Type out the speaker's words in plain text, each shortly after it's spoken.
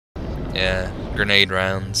Yeah, grenade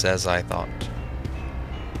rounds, as I thought.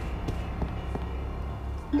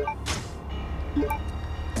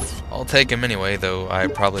 I'll take him anyway, though I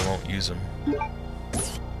probably won't use him.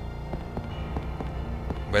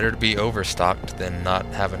 Better to be overstocked than not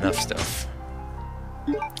have enough stuff.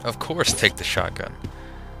 Of course, take the shotgun.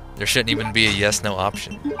 There shouldn't even be a yes-no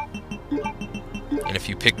option. And if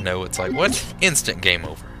you pick no, it's like, what? Instant game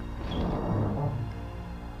over.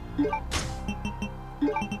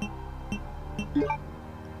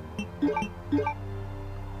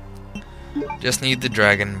 Just need the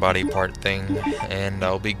dragon body part thing, and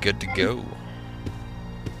I'll be good to go.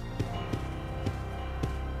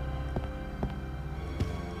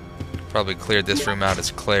 Probably cleared this room out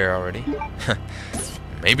as Claire already.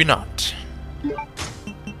 Maybe not.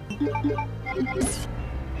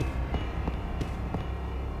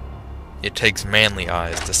 It takes manly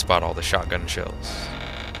eyes to spot all the shotgun shells.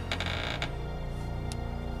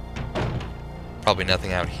 Probably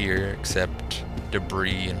nothing out here except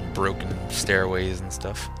debris and broken stairways and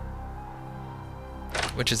stuff.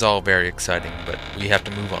 Which is all very exciting, but we have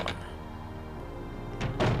to move on.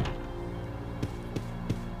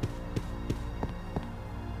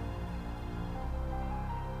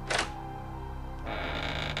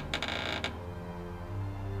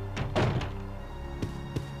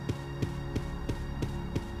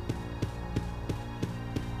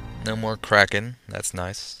 No more Kraken, that's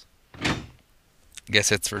nice.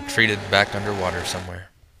 Guess it's retreated back underwater somewhere.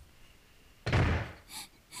 Are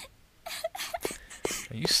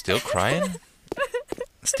you still crying?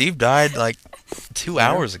 Steve died like 2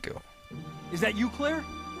 hours ago. Is that you, Claire?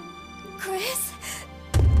 Chris?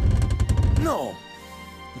 No!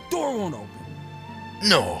 The door won't open.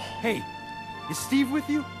 No! Hey, is Steve with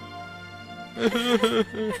you?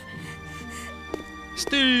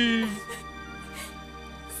 Steve!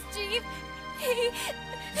 Steve,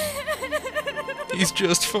 He's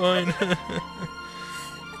just fine.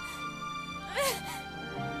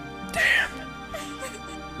 Damn.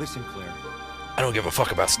 Listen, Claire. I don't give a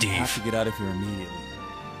fuck about You have Steve. to get out of here immediately.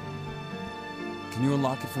 Can you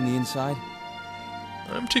unlock it from the inside?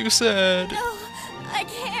 I'm too sad. No, I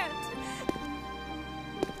can't.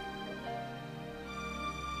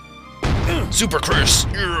 Super Chris!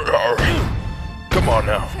 Come on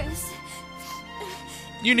now. Chris.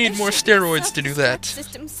 You need There more should be a steroids to do that.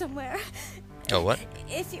 system somewhere. Oh, what?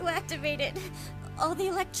 If you activate it, all the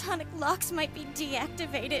electronic locks might be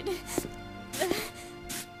deactivated.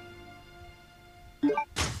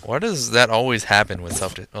 Why does that always happen with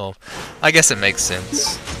self? Well, I guess it makes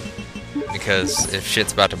sense. Because if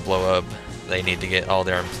shit's about to blow up, they need to get all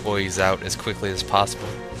their employees out as quickly as possible.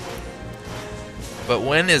 But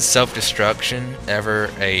when is self-destruction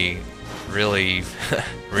ever a really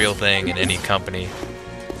real thing in any company?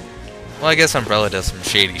 Well, I guess Umbrella does some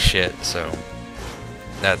shady shit, so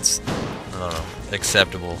that's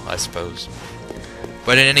acceptable, I suppose.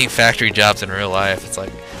 But in any factory jobs in real life, it's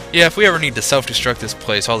like, yeah, if we ever need to self-destruct this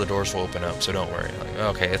place, all the doors will open up, so don't worry. Like,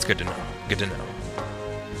 okay, it's good to know. Good to know.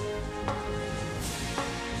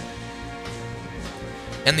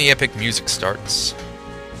 And the epic music starts.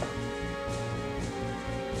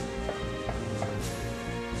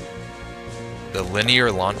 The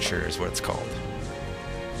linear launcher is what it's called.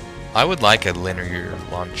 I would like a linear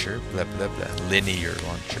launcher. Blah, blah, blah. Linear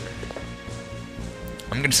launcher.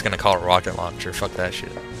 I'm just gonna call it rocket launcher. Fuck that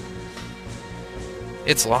shit.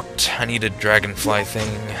 It's locked. I need a dragonfly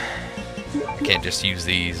thing. I can't just use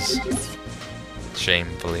these.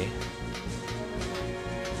 Shamefully.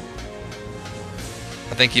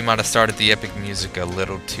 I think you might have started the epic music a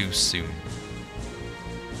little too soon.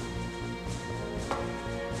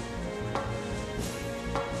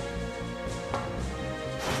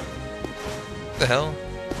 What the hell?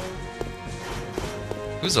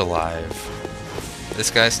 Who's alive? This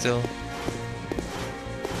guy still?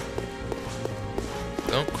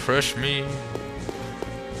 Don't crush me.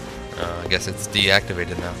 I guess it's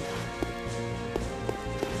deactivated now.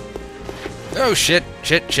 Oh shit,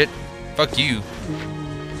 shit. Fuck you.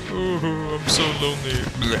 Oh, I'm so lonely.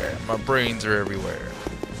 Blah, my brains are everywhere.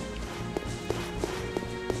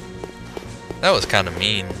 That was kind of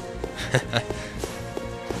mean.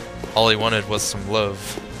 All he wanted was some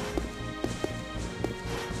love.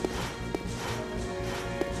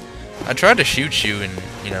 I tried to shoot you and,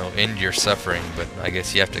 you know, end your suffering, but I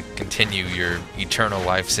guess you have to continue your eternal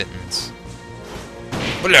life sentence.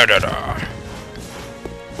 Blah, da, da.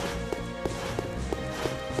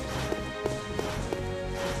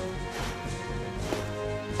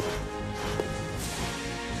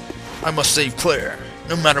 I must save Claire,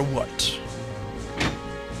 no matter what.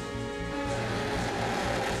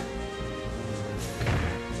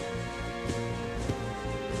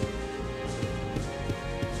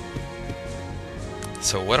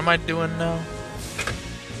 So what am I doing now?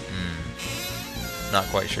 Not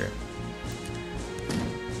quite sure.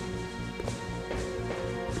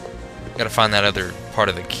 Gotta find that other part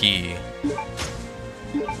of the key.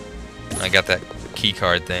 I got that key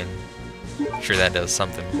card thing. Sure that does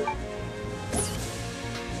something.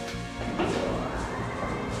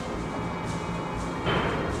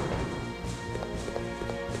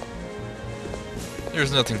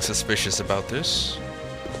 There's nothing suspicious about this.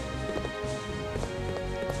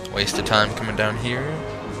 Waste of time coming down here.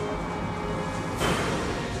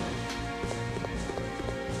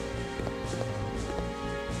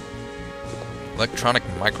 Electronic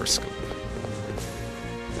microscope.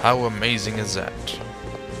 How amazing is that?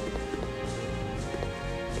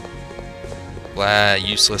 Blah,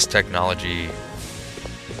 useless technology.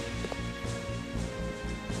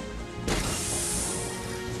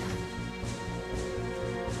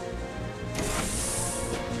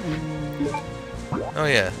 Oh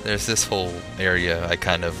yeah, there's this whole area I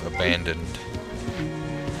kind of abandoned.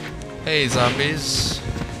 Hey zombies.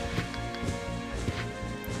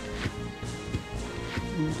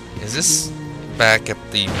 Is this back at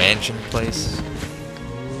the mansion place?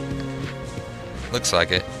 Looks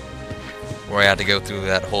like it. Where I had to go through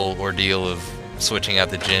that whole ordeal of switching out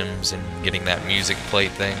the gyms and getting that music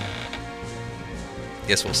plate thing.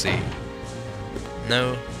 Guess we'll see.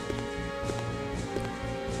 No.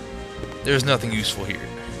 There's nothing useful here.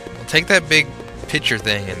 I'll take that big picture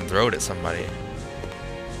thing and throw it at somebody.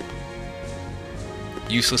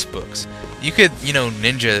 Useless books. You could, you know,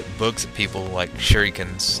 ninja books at people like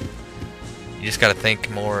shurikens. You just gotta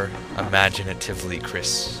think more imaginatively,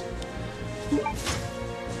 Chris.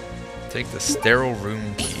 Take the sterile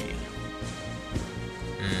room key.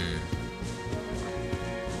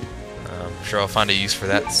 I'm sure I'll find a use for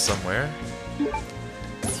that somewhere.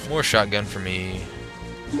 More shotgun for me.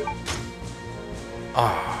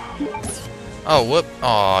 Oh, whoop.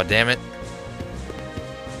 Aw, damn it.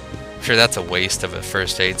 I'm sure that's a waste of a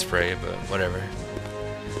first aid spray, but whatever.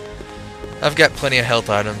 I've got plenty of health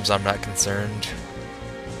items, I'm not concerned.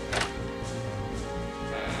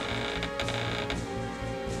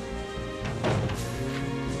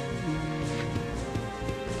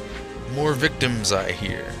 More victims, I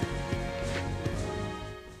hear.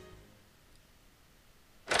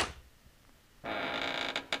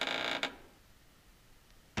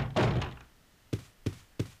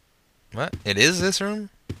 What? It is this room?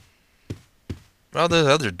 Well, there's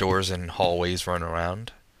other doors and hallways running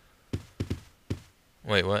around.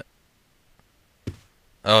 Wait, what?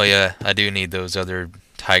 Oh yeah, I do need those other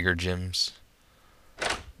tiger gems. But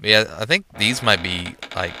yeah, I think these might be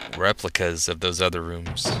like replicas of those other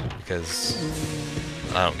rooms, because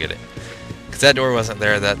I don't get it. Because that door wasn't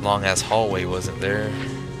there, that long ass hallway wasn't there.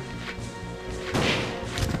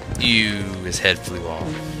 Ew, his head flew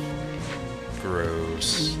off.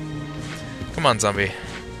 Gross. Come on, zombie.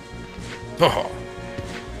 Oh.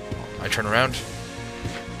 I turn around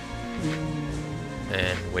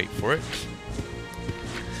and wait for it.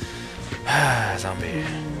 Ah, zombie.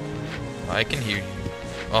 I can hear you.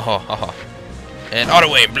 Oh. And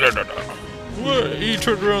auto aim. What? He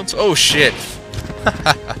turned around. Oh shit.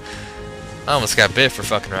 I almost got bit for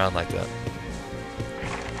fucking around like that.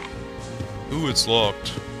 Ooh, it's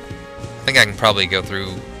locked. I think I can probably go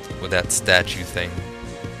through with that statue thing.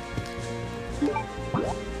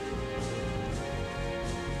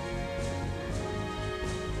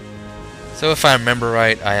 So if I remember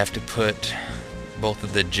right, I have to put both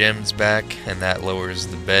of the gems back, and that lowers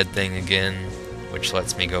the bed thing again, which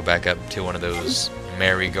lets me go back up to one of those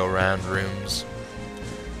merry-go-round rooms.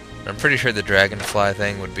 I'm pretty sure the dragonfly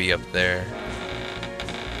thing would be up there.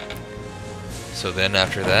 So then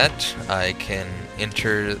after that, I can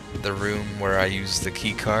enter the room where I use the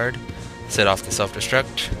key card, set off the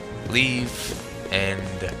self-destruct, leave,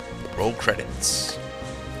 and roll credits.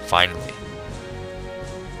 Finally.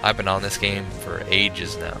 I've been on this game for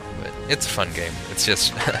ages now, but it's a fun game. It's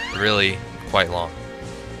just really quite long.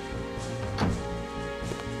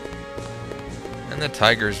 And the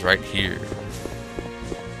tiger's right here.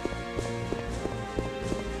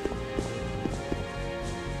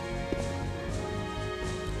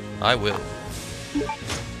 I will. I'm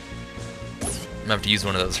gonna have to use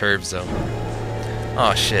one of those herbs though.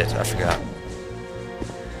 Oh shit, I forgot.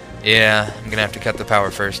 Yeah, I'm gonna have to cut the power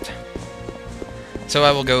first. So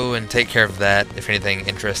I will go and take care of that. If anything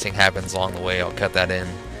interesting happens along the way, I'll cut that in.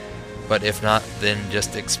 But if not, then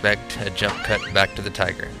just expect a jump cut back to the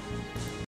tiger.